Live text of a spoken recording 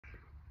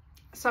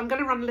So I'm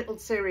going to run a little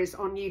series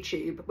on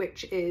YouTube,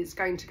 which is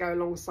going to go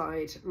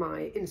alongside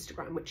my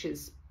Instagram, which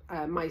is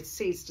my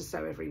seeds to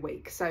sow every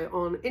week. So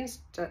on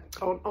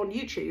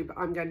YouTube,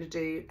 I'm going to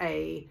do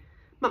a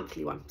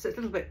monthly one. So it's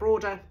a little bit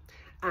broader,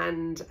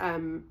 and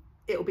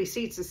it'll be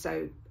seeds to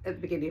sow at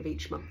the beginning of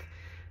each month.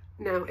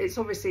 Now, it's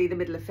obviously the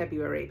middle of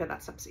February, but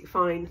that's absolutely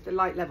fine. The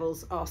light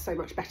levels are so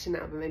much better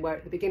now than they were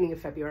at the beginning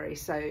of February.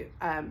 So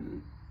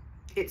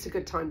it's a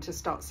good time to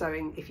start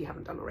sowing if you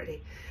haven't done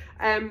already.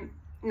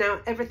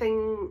 Now,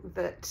 everything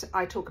that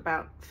I talk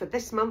about for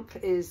this month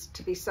is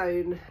to be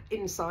sown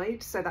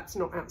inside. So that's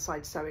not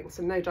outside sowing.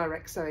 So no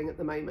direct sowing at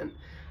the moment,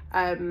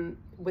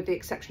 with the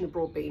exception of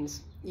broad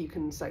beans. You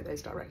can sow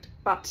those direct.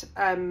 But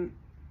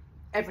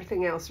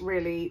everything else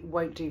really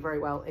won't do very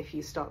well if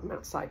you start them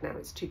outside now.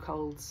 It's too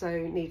cold, so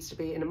it needs to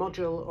be in a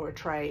module or a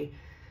tray.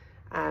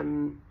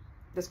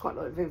 There's quite a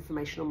lot of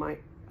information on my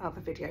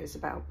other videos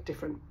about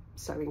different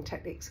sowing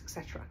techniques,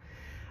 etc.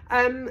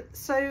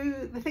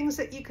 So the things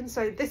that you can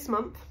sow this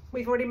month,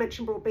 we've already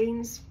mentioned broad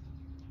beans.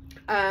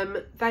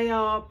 They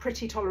are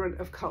pretty tolerant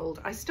of cold.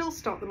 I still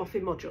start them off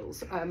in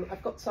modules.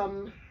 I've got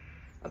some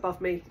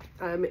above me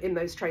in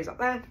those trays up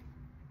there.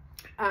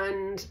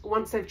 And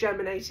once they've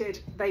germinated,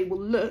 they will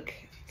look,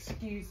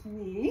 excuse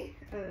me,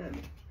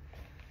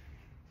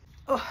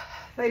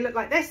 they look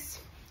like this.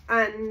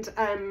 And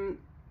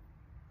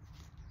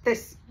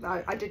this,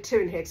 I did 2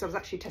 in here because I was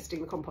actually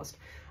testing the compost.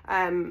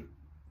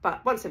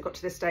 But once they've got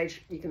to this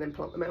stage, you can then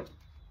plant them out.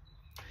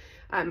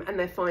 And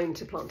they're fine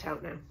to plant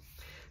out now.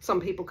 Some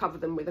people cover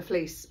them with a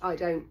fleece, I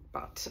don't,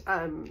 but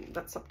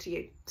that's up to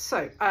you.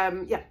 So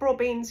yeah, broad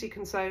beans you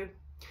can sow.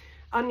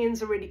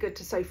 Onions are really good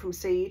to sow from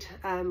seed,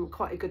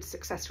 quite a good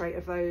success rate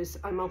of those.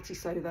 I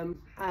multi-sow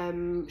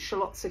them.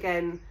 Shallots,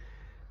 again,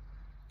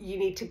 you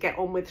need to get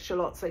on with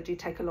shallots. They do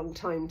take a long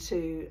time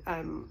to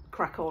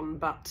crack on,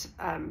 but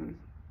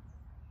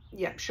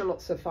yeah,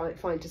 shallots are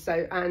fine to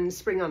sow. And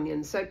spring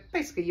onions, so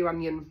basically your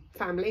onion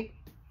family.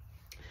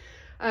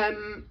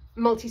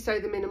 Multi-sow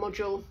them in a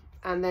module,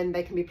 and then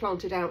they can be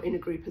planted out in a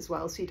group as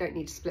well, so you don't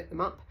need to split them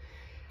up.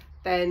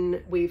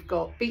 Then we've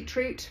got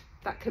beetroot,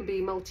 that can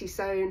be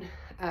multi-sown.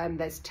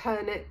 There's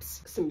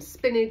turnips, some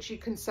spinach you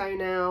can sow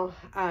now,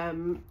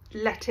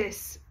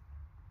 lettuce.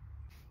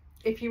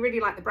 If you really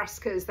like the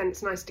brassicas, then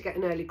it's nice to get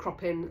an early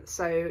crop in.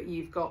 So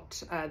you've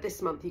got,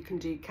 this month you can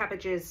do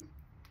cabbages,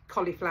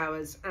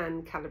 cauliflowers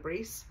and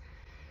calabrese.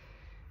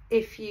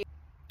 If you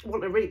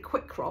want a really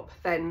quick crop,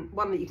 then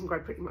one that you can grow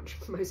pretty much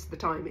most of the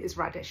time is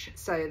radish.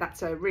 So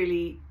that's a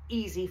really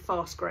easy,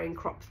 fast growing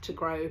crop to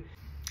grow.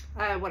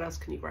 What else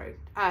can you grow?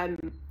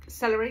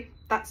 Celery,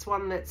 that's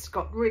one that's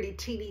got really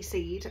teeny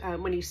seed.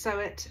 When you sow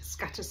it,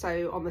 scatter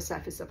sow on the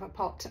surface of a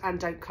pot and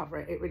don't cover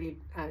it. It really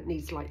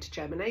needs light to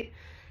germinate.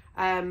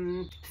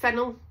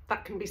 Fennel,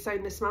 that can be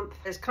sown this month.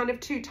 There's kind of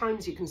 2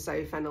 times you can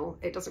sow fennel.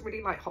 It doesn't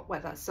really like hot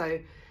weather, so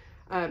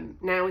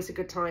now is a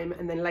good time,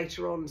 and then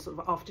later on, sort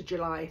of after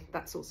July,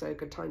 that's also a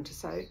good time to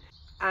sow.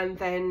 And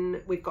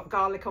then we've got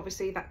garlic,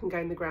 obviously, that can go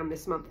in the ground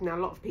this month. Now, a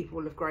lot of people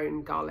will have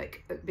grown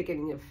garlic at the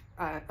beginning of,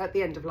 at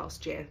the end of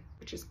last year,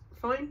 which is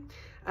fine.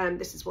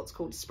 This is what's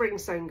called spring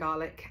sown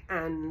garlic,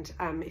 and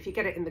if you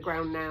get it in the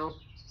ground now,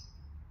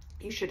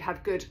 you should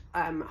have good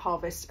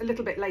harvest, a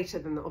little bit later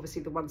than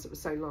obviously the ones that were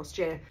sown last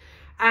year.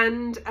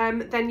 And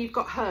then you've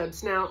got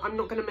herbs. Now, I'm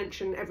not going to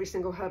mention every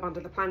single herb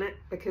under the planet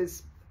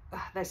because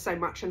there's so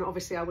much, and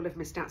obviously I will have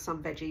missed out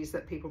some veggies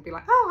that people will be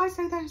like, oh, I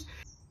sow those.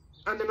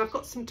 And then I've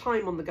got some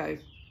thyme on the go.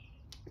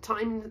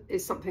 Thyme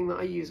is something that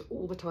I use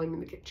all the time in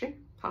the kitchen.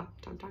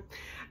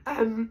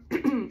 Thyme.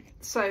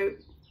 So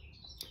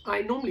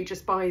I normally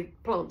just buy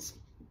plants,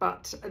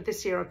 but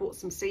this year I bought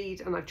some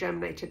seed and I've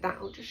germinated that.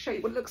 I'll just show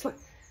you what it looks like.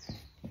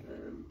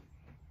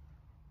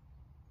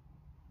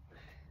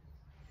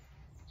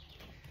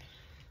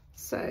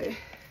 So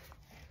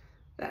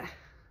there.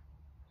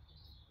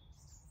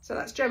 So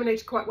that's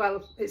germinated quite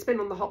well. It's been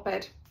on the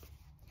hotbed.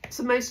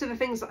 So most of the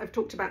things that I've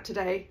talked about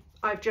today,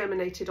 I've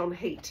germinated on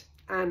heat,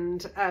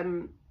 and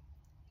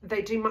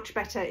they do much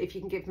better if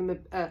you can give them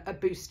a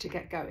boost to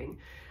get going.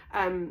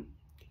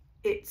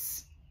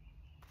 It's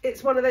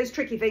one of those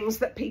tricky things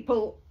that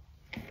people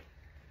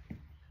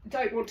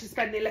don't want to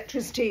spend the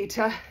electricity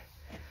to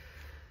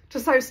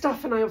sow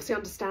stuff, and I obviously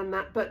understand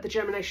that, but the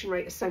germination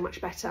rate is so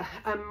much better.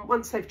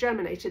 Once they've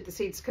germinated, the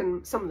seeds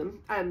can, some of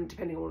them,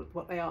 depending on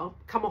what they are,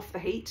 come off the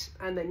heat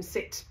and then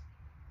sit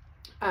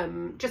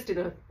just in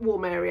a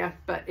warm area,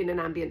 but in an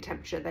ambient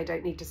temperature. They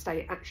don't need to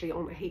stay actually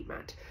on a heat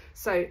mat.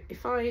 So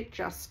if I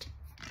just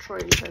try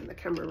and turn the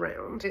camera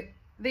around,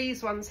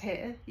 these ones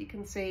here, you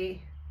can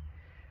see,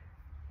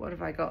 what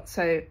have I got?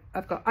 So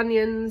I've got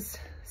onions,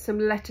 some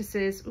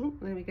lettuces, oh,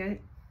 there we go,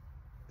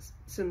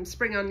 some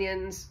spring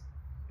onions,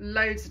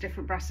 loads of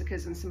different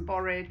brassicas and some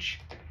borage,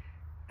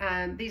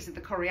 and these are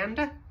the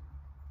coriander,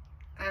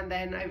 and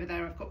then over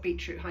there I've got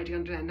beetroot hiding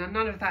under there. Now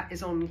none of that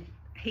is on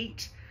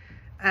heat.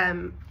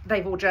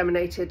 They've all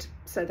germinated,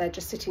 so they're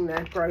just sitting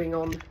there growing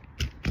on,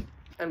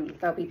 and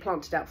they'll be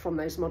planted out from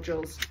those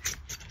modules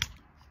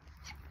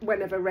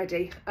whenever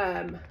ready,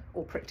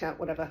 or pricked out,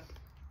 whatever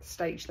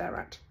stage they're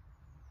at.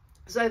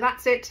 So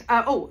that's it.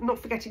 Oh, not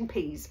forgetting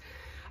peas.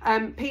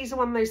 Peas are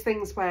one of those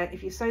things where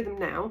if you sow them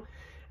now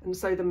and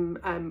sow them,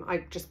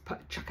 I just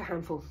chuck a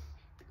handful,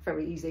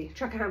 very easy,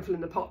 chuck a handful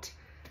in the pot,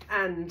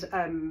 and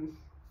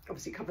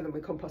obviously cover them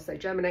with compost, they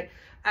germinate,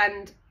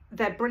 and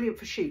they're brilliant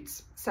for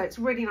shoots. So it's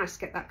really nice to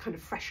get that kind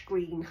of fresh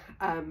green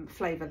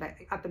flavour. That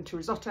add them to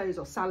risottos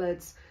or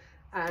salads.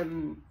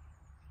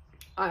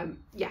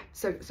 Yeah,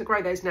 so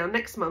grow those now.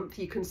 Next month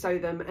you can sow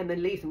them and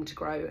then leave them to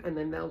grow, and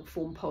then they'll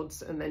form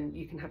pods, and then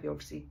you can have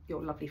obviously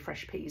your lovely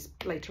fresh peas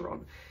later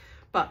on.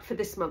 But for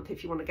this month,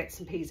 if you want to get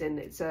some peas in,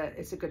 it's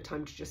a good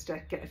time to just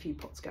get a few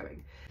pots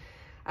going.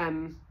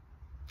 And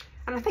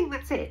I think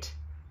that's it.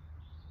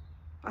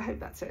 I hope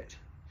that's it.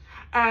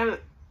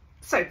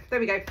 So there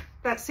we go.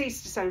 That's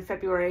seeds to sow in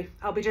February.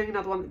 I'll be doing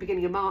another one at the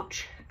beginning of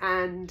March,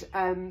 and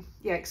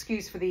yeah,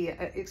 excuse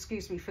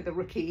me for the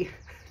rookie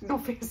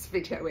novice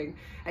videoing.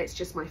 It's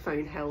just my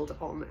phone held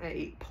on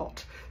a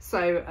pot,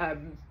 so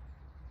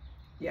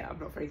yeah, I'm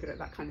not very good at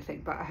that kind of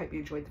thing, but I hope you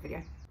enjoyed the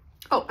video.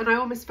 Oh, and I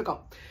almost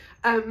forgot.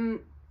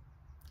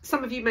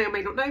 Some of you may or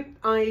may not know,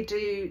 I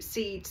do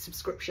seed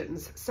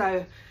subscriptions.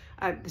 So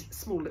this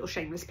small little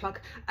shameless plug.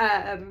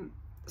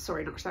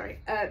 Sorry, not sorry.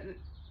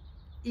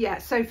 Yeah,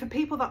 so for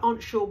people that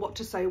aren't sure what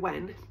to sow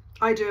when,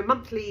 I do a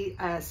monthly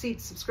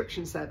seed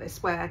subscription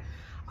service where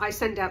I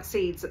send out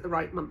seeds at the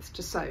right month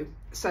to sow.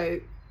 So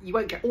you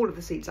won't get all of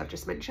the seeds I've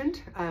just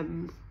mentioned,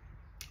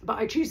 but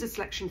I choose a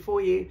selection for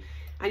you,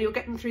 and you'll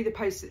get them through the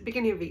post at the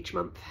beginning of each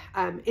month,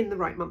 in the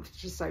right month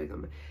to sow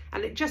them.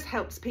 And it just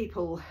helps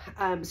people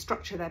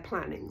structure their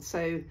planning.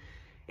 So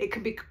it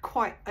can be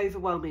quite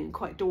overwhelming and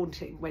quite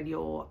daunting when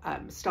you're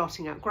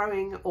starting out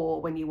growing,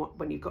 or when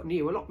you've got a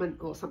new allotment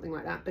or something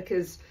like that,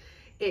 because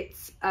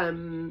it's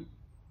you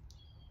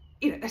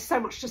know, there's so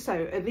much to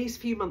sow, and these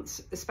few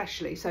months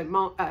especially, so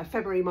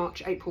February,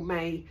 March, April,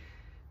 May,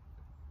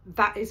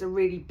 that is a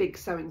really big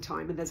sowing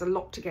time, and there's a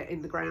lot to get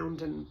in the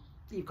ground, and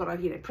you've got to,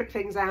 you know, prick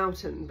things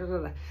out and blah, blah,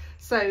 blah.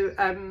 So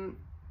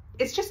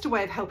it's just a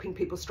way of helping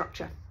people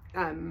structure.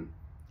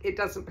 It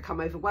doesn't become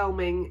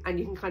overwhelming, and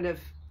you can kind of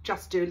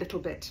just do a little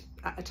bit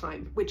at a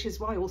time, which is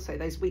why also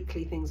those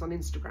weekly things on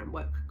Instagram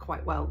work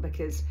quite well,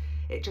 because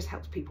it just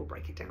helps people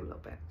break it down a little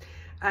bit.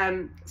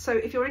 So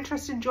if you're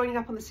interested in joining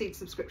up on the seed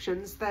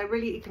subscriptions, they're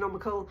really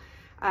economical.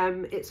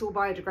 It's all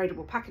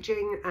biodegradable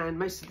packaging, and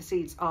most of the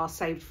seeds are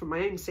saved from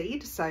my own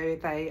seed, so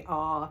they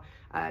are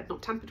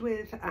not tampered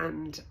with,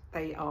 and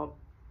they are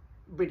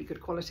really good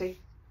quality.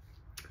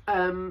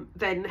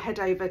 Then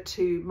head over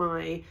to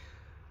my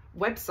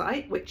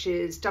website, which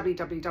is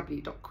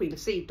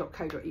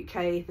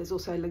www.queenofseed.co.uk. There's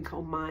also a link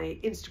on my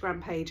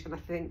Instagram page, and I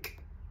think,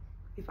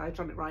 if I've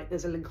done it right,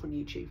 there's a link on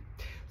YouTube.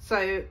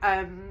 So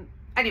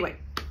anyway,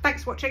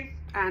 thanks for watching,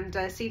 and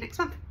see you next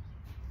month.